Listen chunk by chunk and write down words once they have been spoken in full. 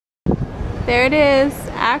there it is,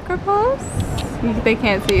 Acropolis. They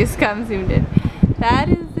can't see, Scum zoomed in. That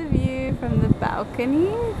is the view from the balcony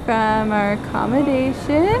from our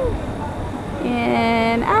accommodation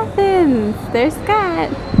in Athens. There's Scott.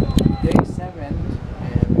 Day 7,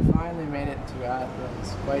 and we finally made it to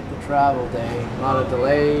Athens. Quite the travel day. A lot of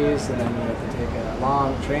delays, and then we had to take a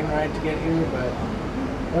long train ride to get here, but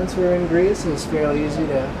once we were in Greece, it was fairly easy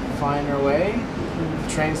to find our way to the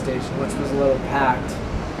train station, which was a little packed.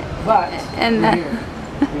 But we're here.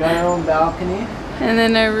 We got our own balcony. And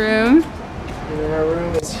then our room. And then our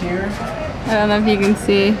room is here. I don't know if you can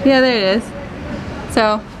see. Yeah, there it is.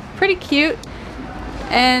 So, pretty cute.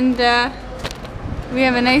 And we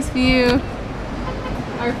have a nice view.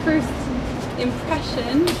 Our first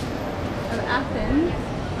impression of Athens.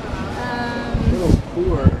 A little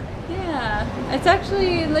poor. Yeah, it's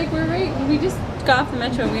actually like we just got off the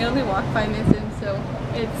metro and we only walked 5 minutes in, so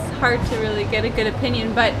it's hard to really get a good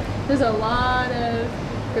opinion, but there's a lot of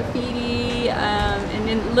graffiti and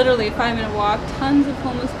in literally a 5-minute walk, tons of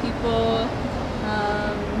homeless people.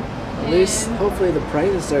 At least hopefully the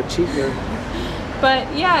prices are cheaper. But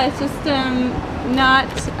yeah, it's just not,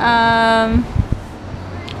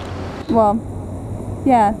 well,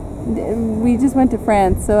 yeah, we just went to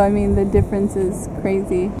France, so I mean the difference is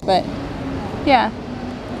crazy, but yeah,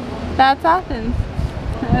 that's Athens.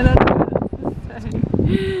 I don't know what else to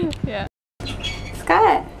say. Yeah.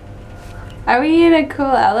 Scott, are we in a cool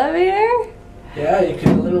elevator? Yeah, you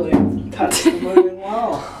can literally touch the moving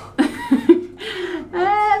wall.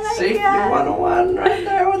 Safety 101 right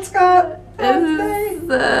there with Scott. This is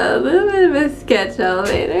a little bit of a sketch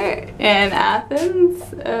elevator in Athens.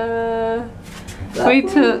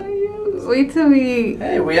 Wait till we...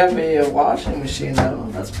 Hey, we have a washing machine though.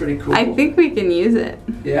 That's pretty cool. I think we can use it.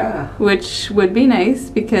 Yeah. Which would be nice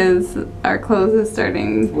because our clothes is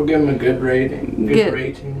starting... We'll give him a good rating. Good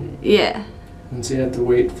rating. Yeah. Since he had to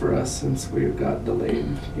wait for us since we got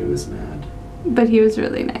delayed. He was mad. But he was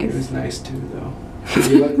really nice. He was nice too though.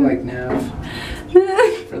 You look like Nav.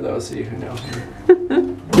 For those of you who know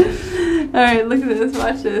him. Alright, look at this,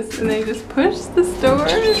 watch this. And they just push the store.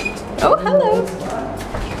 Oh, hello!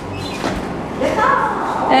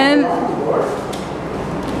 And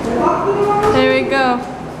there we go.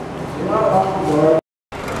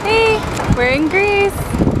 Hey, we're in Greece.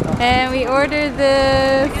 And we ordered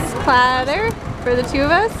this platter for the 2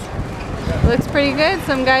 of us. Looks pretty good.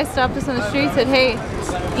 Some guy stopped us on the street and said, hey,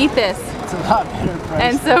 eat this. It's a lot better price.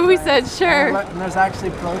 And so we said, sure. And there's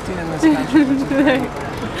actually protein in this country, which is great.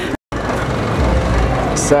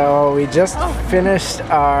 So we just finished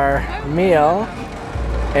our meal,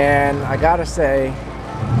 and I gotta say,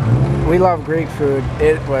 we love Greek food.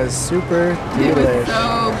 It was super delish. It was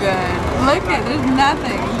so good. Look at, there's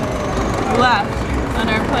nothing left on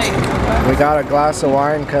our plate. We got a glass of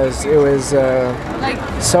wine because it was like,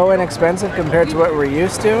 so inexpensive compared to what we're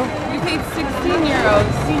used to. We paid 16 euros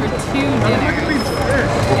for 2 dinners.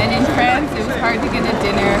 And in France, it was hard to get a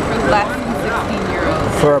dinner for less than 16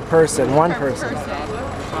 euros. For a person, one person.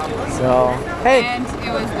 So, hey. And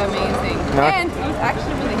it was amazing. And it was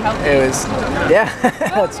actually really healthy. It was, yeah,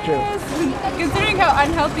 that's true. Considering how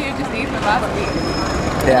unhealthy I just ate the last week.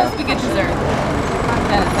 Yeah. Unless we get dessert.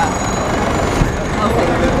 Then it's awesome.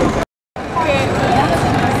 Okay,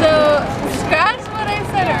 so scratch what I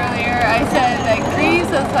said earlier. I said that Greece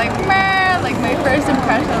was like meh, like my first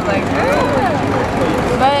impression was like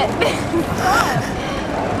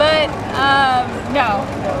but no.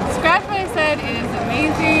 Scratch what I said is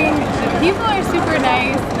amazing. The people are super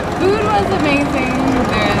nice. The food was amazing.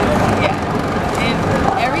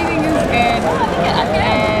 Everything is good,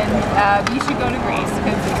 and you should go to Greece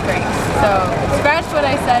because it's great. So scratch what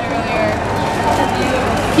I said earlier.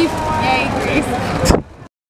 Yay, Greece.